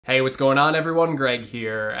Hey, what's going on everyone? Greg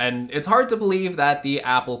here, and it's hard to believe that the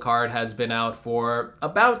Apple Card has been out for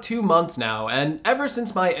about 2 months now, and ever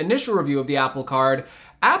since my initial review of the Apple Card,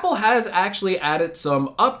 Apple has actually added some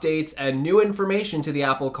updates and new information to the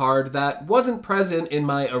Apple Card that wasn't present in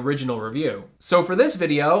my original review. So for this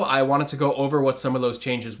video, I wanted to go over what some of those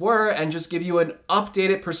changes were and just give you an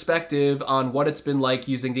updated perspective on what it's been like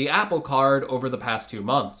using the Apple Card over the past 2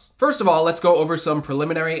 months. First of all, let's go over some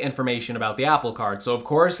preliminary information about the Apple Card. So of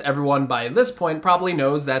course, everyone by this point probably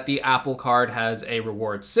knows that the Apple Card has a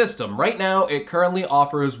reward system. Right now, it currently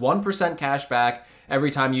offers 1% cash back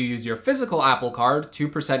every time you use your physical Apple Card,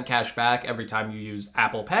 2% cash back every time you use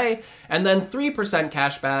Apple Pay, and then 3%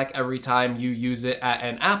 cash back every time you use it at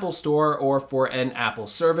an Apple store or for an Apple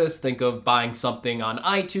service. Think of buying something on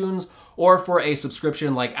iTunes or for a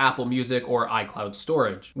subscription like Apple Music or iCloud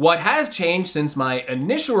storage. What has changed since my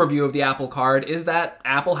initial review of the Apple Card is that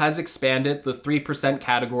Apple has expanded the 3%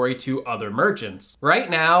 category to other merchants. Right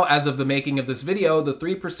now, as of the making of this video, the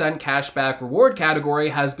 3% cashback reward category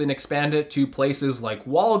has been expanded to places like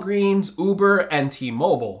Walgreens, Uber, and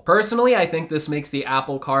T-Mobile. Personally, I think this makes the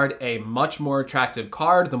Apple Card a much more attractive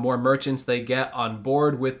card. The more merchants they get on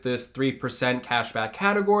board with this 3% cashback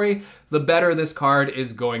category, the better this card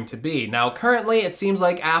is going to be. Now, currently, it seems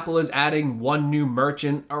like Apple is adding one new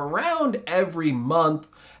merchant around every month,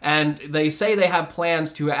 and they say they have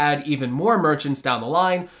plans to add even more merchants down the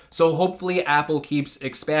line, so hopefully Apple keeps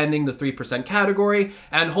expanding the 3% category,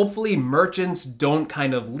 and hopefully merchants don't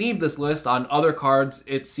kind of leave this list on other cards.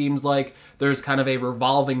 It seems like there's kind of a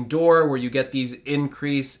revolving door where you get these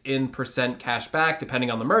increase in percent cash back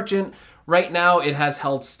depending on the merchant. Right now, it has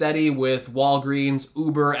held steady with Walgreens,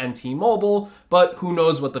 Uber, and T-Mobile, but who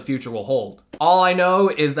knows what the future will hold. All I know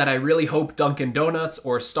is that I really hope Dunkin' Donuts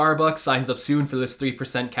or Starbucks signs up soon for this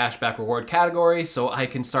 3% cashback reward category so I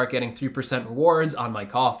can start getting 3% rewards on my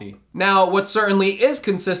coffee. Now, what certainly is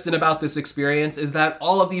consistent about this experience is that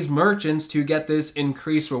all of these merchants, to get this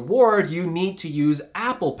increased reward, you need to use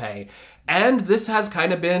Apple Pay. And this has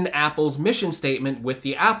kind of been Apple's mission statement with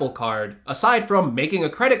the Apple Card. Aside from making a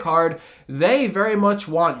credit card, they very much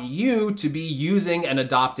want you to be using and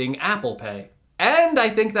adopting Apple Pay. And I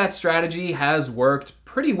think that strategy has worked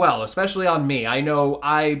pretty well, especially on me. I know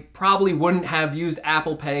I probably wouldn't have used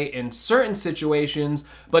Apple Pay in certain situations,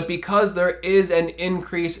 but because there is an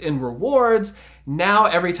increase in rewards, now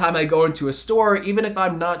every time I go into a store, even if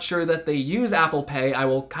I'm not sure that they use Apple Pay, I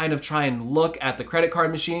will kind of try and look at the credit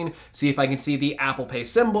card machine, see if I can see the Apple Pay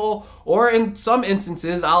symbol, or in some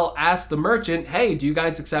instances, I'll ask the merchant, hey, do you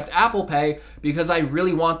guys accept Apple Pay? Because I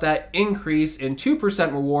really want that increase in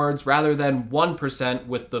 2% rewards rather than 1%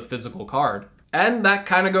 with the physical card. And that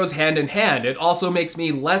kind of goes hand in hand. It also makes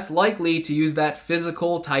me less likely to use that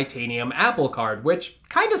physical titanium Apple Card, which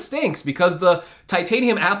kind of stinks because the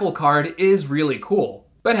titanium Apple Card is really cool.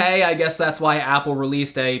 But hey, I guess that's why Apple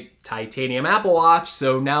released a titanium Apple Watch,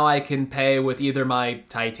 so now I can pay with either my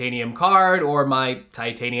titanium card or my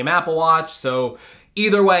titanium Apple Watch, so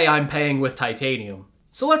either way I'm paying with titanium.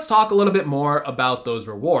 So let's talk a little bit more about those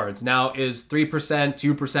rewards. Now, is 3%,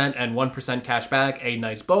 2%, and 1% cash back a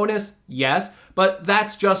nice bonus? Yes, but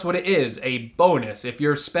that's just what it is, a bonus. If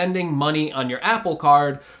you're spending money on your Apple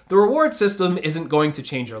Card, the reward system isn't going to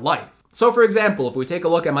change your life. So for example, if we take a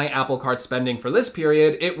look at my Apple Card spending for this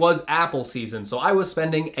period, it was Apple season, so I was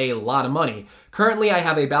spending a lot of money. Currently, I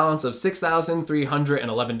have a balance of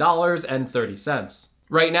 $6,311.30.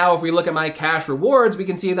 Right now, if we look at my cash rewards, we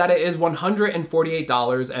can see that it is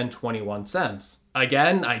 $148.21.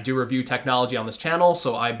 Again, I do review technology on this channel,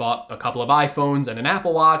 so I bought a couple of iPhones and an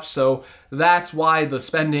Apple Watch, so that's why the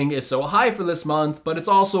spending is so high for this month, but it's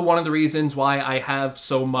also one of the reasons why I have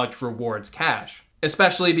so much rewards cash.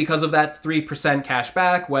 Especially because of that 3% cash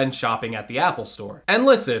back when shopping at the Apple Store. And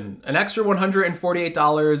listen, an extra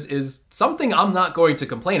 $148 is something I'm not going to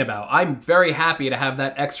complain about. I'm very happy to have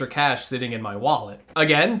that extra cash sitting in my wallet.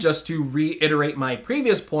 Again, just to reiterate my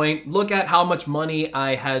previous point, look at how much money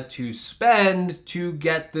I had to spend to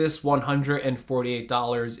get this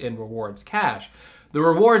 $148 in rewards cash. The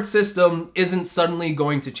reward system isn't suddenly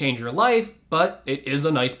going to change your life, but it is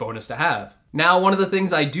a nice bonus to have. Now, one of the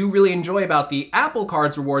things I do really enjoy about the Apple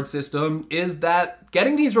Card's reward system is that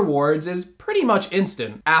getting these rewards is pretty much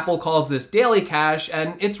instant. Apple calls this daily cash,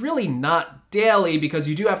 and it's really not daily because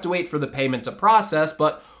you do have to wait for the payment to process,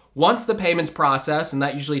 but once the payment's processed, and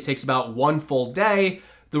that usually takes about 1 full day,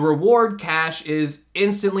 the reward cash is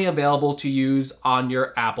instantly available to use on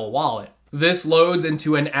your Apple Wallet. This loads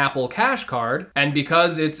into an Apple Cash card, and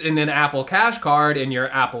because it's in an Apple Cash card in your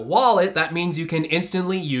Apple Wallet, that means you can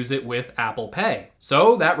instantly use it with Apple Pay.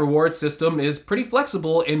 So that reward system is pretty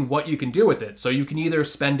flexible in what you can do with it. So you can either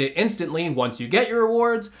spend it instantly once you get your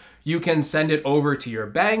rewards, you can send it over to your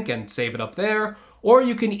bank and save it up there, or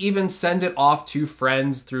you can even send it off to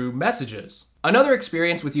friends through messages. Another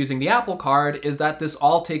experience with using the Apple Card is that this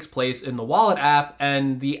all takes place in the Wallet app,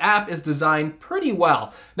 and the app is designed pretty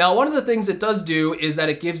well. Now, one of the things it does do is that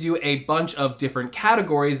it gives you a bunch of different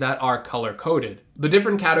categories that are color-coded. The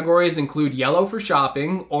different categories include yellow for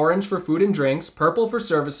shopping, orange for food and drinks, purple for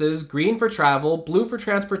services, green for travel, blue for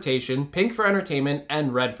transportation, pink for entertainment,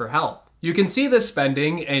 and red for health. You can see this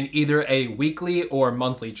spending in either a weekly or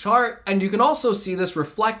monthly chart, and you can also see this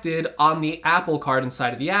reflected on the Apple Card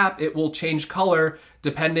inside of the app. It will change color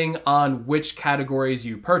depending on which categories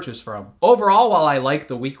you purchase from. Overall, while I like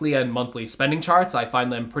the weekly and monthly spending charts, I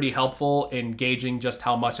find them pretty helpful in gauging just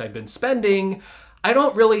how much I've been spending, I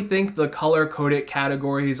don't really think the color-coded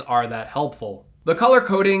categories are that helpful. The color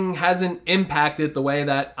coding hasn't impacted the way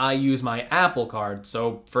that I use my Apple Card.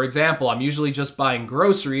 So for example, I'm usually just buying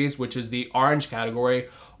groceries, which is the orange category,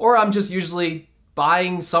 or I'm just usually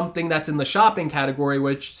buying something that's in the shopping category,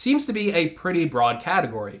 which seems to be a pretty broad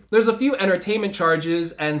category. There's a few entertainment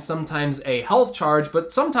charges and sometimes a health charge,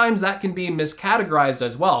 but sometimes that can be miscategorized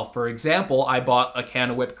as well. For example, I bought a can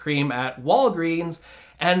of whipped cream at Walgreens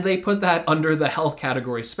and they put that under the health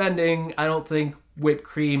category spending. I don't think whipped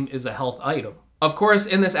cream is a health item. Of course,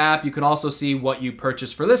 in this app, you can also see what you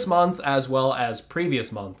purchased for this month as well as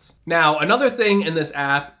previous months. Now, another thing in this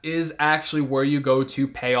app is actually where you go to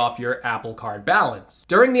pay off your Apple Card balance.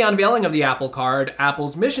 During the unveiling of the Apple Card,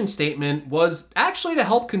 Apple's mission statement was actually to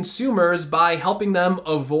help consumers by helping them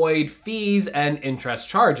avoid fees and interest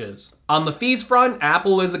charges. On the fees front,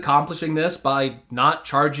 Apple is accomplishing this by not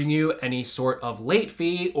charging you any sort of late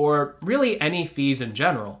fee or really any fees in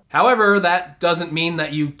general. However, that doesn't mean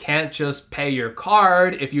that you can't just pay your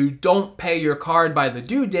card. If you don't pay your card by the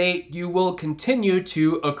due date, you will continue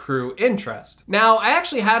to accrue interest. Now, I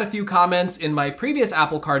actually had a few comments in my previous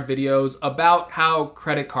Apple Card videos about how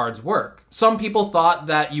credit cards work. Some people thought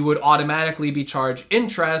that you would automatically be charged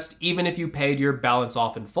interest even if you paid your balance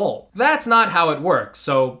off in full. That's not how it works,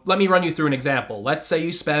 so let me run you through an example. Let's say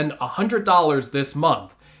you spend $100 this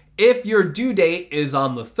month. If your due date is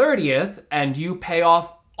on the 30th and you pay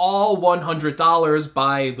off all $100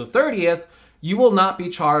 by the 30th, you will not be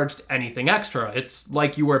charged anything extra. It's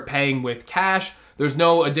like you were paying with cash. There's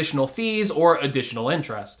no additional fees or additional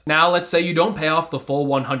interest. Now, let's say you don't pay off the full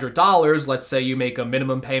 $100. Let's say you make a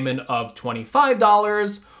minimum payment of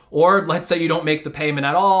 $25, or let's say you don't make the payment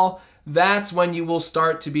at all. That's when you will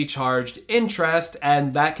start to be charged interest,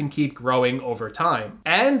 and that can keep growing over time.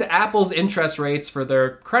 And Apple's interest rates for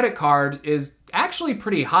their credit card is actually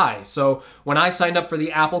pretty high. So when I signed up for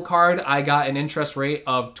the Apple Card, I got an interest rate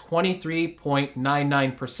of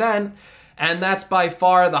 23.99%, and that's by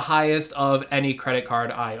far the highest of any credit card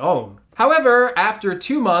I own. However, after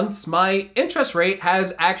 2 months, my interest rate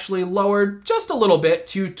has actually lowered just a little bit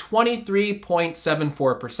to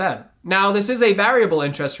 23.74%. Now, this is a variable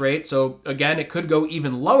interest rate, so again, it could go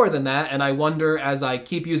even lower than that, and I wonder as I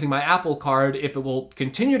keep using my Apple Card if it will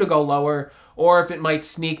continue to go lower or if it might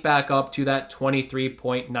sneak back up to that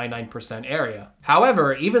 23.99% area.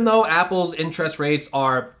 However, even though Apple's interest rates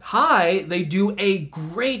are high, they do a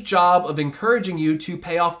great job of encouraging you to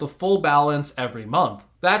pay off the full balance every month.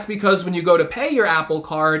 That's because when you go to pay your Apple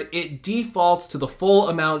Card, it defaults to the full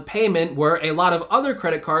amount payment, where a lot of other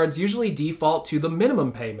credit cards usually default to the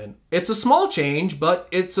minimum payment. It's a small change, but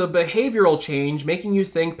it's a behavioral change, making you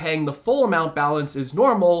think paying the full amount balance is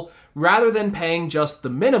normal rather than paying just the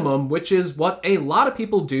minimum, which is what a lot of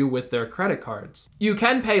people do with their credit cards. You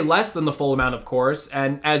can pay less than the full amount, of course,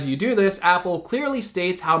 and as you do this, Apple clearly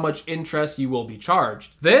states how much interest you will be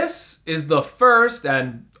charged. This is the first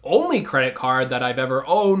and only credit card that I've ever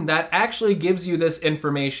owned that actually gives you this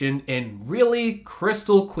information in really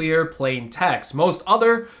crystal clear plain text. Most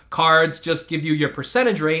other cards just give you your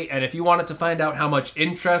percentage rate, and if you wanted to find out how much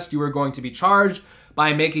interest you were going to be charged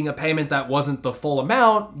by making a payment that wasn't the full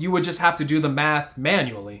amount, you would just have to do the math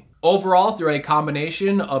manually. Overall, through a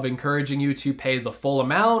combination of encouraging you to pay the full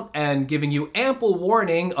amount and giving you ample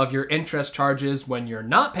warning of your interest charges when you're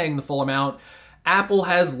not paying the full amount, Apple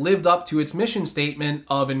has lived up to its mission statement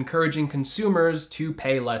of encouraging consumers to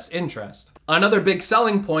pay less interest. Another big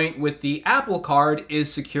selling point with the Apple Card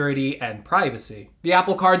is security and privacy. The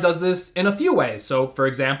Apple Card does this in a few ways. So for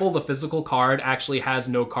example, the physical card actually has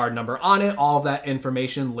no card number on it. All of that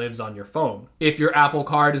information lives on your phone. If your Apple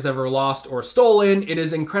Card is ever lost or stolen, it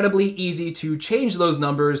is incredibly easy to change those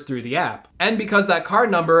numbers through the app. And because that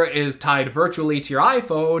card number is tied virtually to your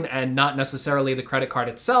iPhone and not necessarily the credit card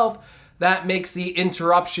itself, that makes the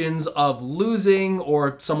interruptions of losing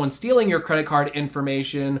or someone stealing your credit card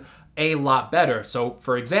information a lot better. So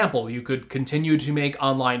for example, you could continue to make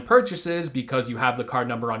online purchases because you have the card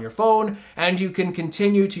number on your phone, and you can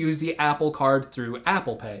continue to use the Apple Card through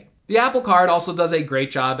Apple Pay. The Apple Card also does a great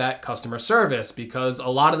job at customer service because a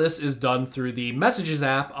lot of this is done through the Messages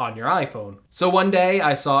app on your iPhone. So one day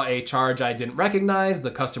I saw a charge I didn't recognize.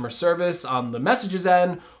 The customer service on the Messages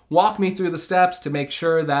end walked me through the steps to make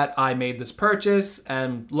sure that I made this purchase,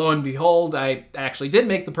 and lo and behold, I actually did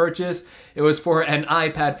make the purchase. It was for an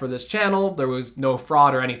iPad for this channel. There was no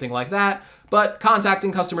fraud or anything like that, but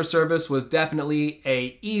contacting customer service was definitely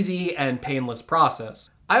an easy and painless process.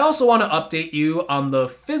 I also want to update you on the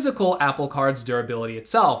physical Apple Card's durability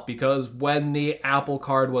itself, because when the Apple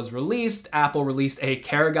Card was released, Apple released a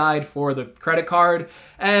care guide for the credit card,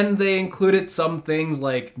 and they included some things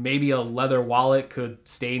like maybe a leather wallet could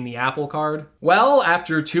stain the Apple Card. Well,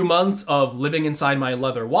 after 2 months of living inside my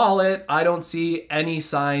leather wallet, I don't see any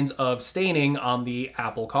signs of staining on the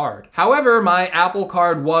Apple Card. However, my Apple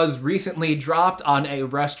Card was recently dropped on a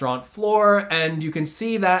restaurant floor, and you can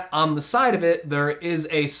see that on the side of it, there is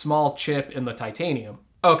a small chip in the titanium.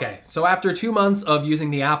 Okay, so after 2 months of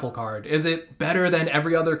using the Apple Card, is it better than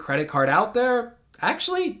every other credit card out there?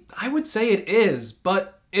 Actually, I would say it is,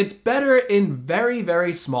 but it's better in very,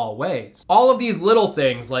 very small ways. All of these little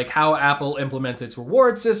things, like how Apple implements its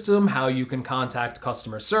reward system, how you can contact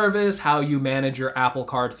customer service, how you manage your Apple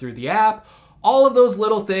Card through the app, all of those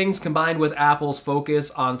little things combined with Apple's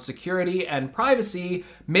focus on security and privacy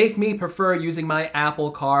make me prefer using my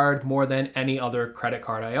Apple Card more than any other credit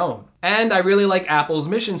card I own. And I really like Apple's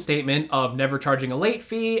mission statement of never charging a late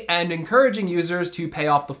fee and encouraging users to pay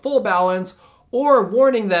off the full balance, or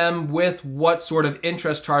warning them with what sort of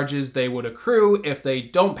interest charges they would accrue if they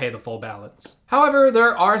don't pay the full balance. However,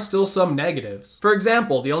 there are still some negatives. For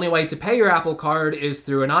example, the only way to pay your Apple Card is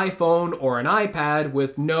through an iPhone or an iPad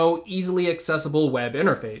with no easily accessible web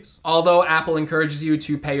interface. Although Apple encourages you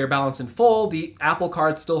to pay your balance in full, the Apple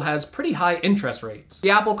Card still has pretty high interest rates.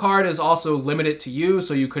 The Apple Card is also limited to you,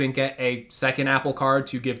 so you couldn't get a second Apple Card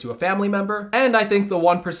to give to a family member. And I think the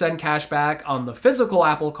 1% cash back on the physical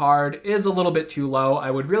Apple Card is a little bit too low.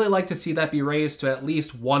 I would really like to see that be raised to at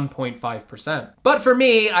least 1.5%. But for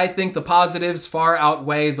me, I think the positives far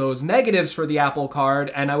outweigh those negatives for the Apple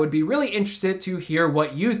Card, and I would be really interested to hear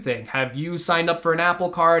what you think. Have you signed up for an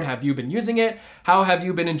Apple Card? Have you been using it? How have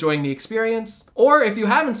you been enjoying the experience? Or if you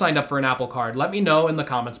haven't signed up for an Apple Card, let me know in the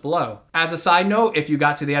comments below. As a side note, if you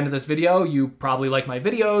got to the end of this video, you probably like my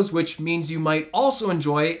videos, which means you might also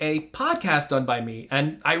enjoy a podcast done by me.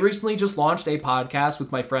 And I recently just launched a podcast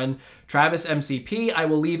with my friend Travis MCP. I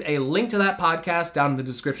will leave a link to that podcast down in the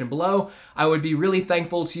description below. I would be really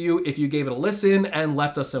thankful to you if you gave it a listen and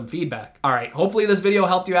left us some feedback. All right, hopefully this video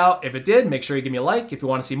helped you out. If it did, make sure you give me a like. If you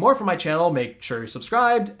want to see more from my channel, make sure you're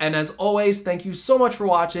subscribed. And as always, thank you so much for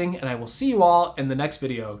watching, and I will see you all in the next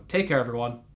video. Take care, everyone.